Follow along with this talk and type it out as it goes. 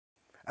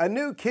A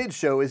new kids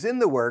show is in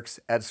the works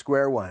at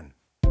Square One.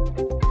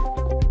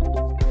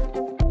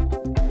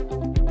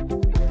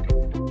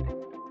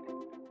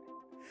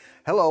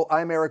 Hello,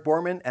 I'm Eric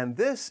Borman, and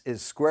this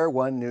is Square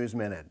One News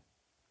Minute.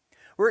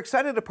 We're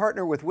excited to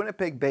partner with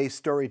Winnipeg-based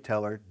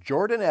storyteller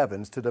Jordan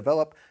Evans to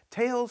develop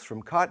Tales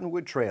from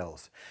Cottonwood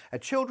Trails, a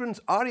children's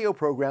audio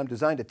program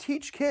designed to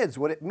teach kids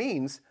what it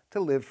means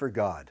to live for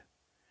God.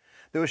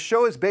 The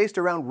show is based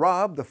around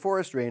Rob, the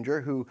forest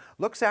ranger, who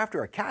looks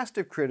after a cast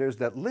of critters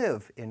that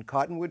live in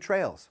Cottonwood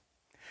Trails.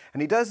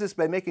 And he does this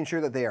by making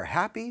sure that they are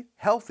happy,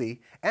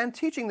 healthy, and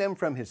teaching them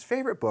from his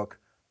favorite book,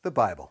 the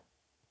Bible.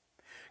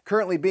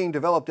 Currently being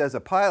developed as a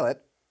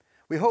pilot,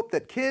 we hope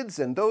that kids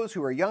and those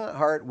who are young at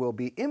heart will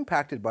be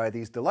impacted by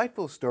these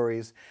delightful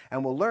stories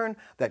and will learn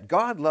that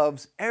God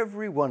loves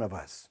every one of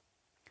us.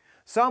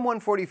 Psalm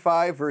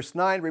 145 verse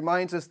 9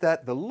 reminds us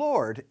that the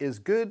Lord is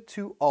good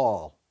to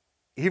all,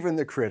 even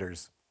the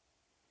critters.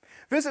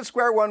 Visit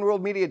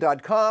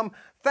squareoneworldmedia.com.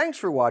 Thanks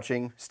for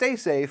watching, stay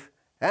safe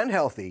and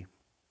healthy,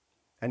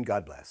 and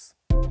God bless.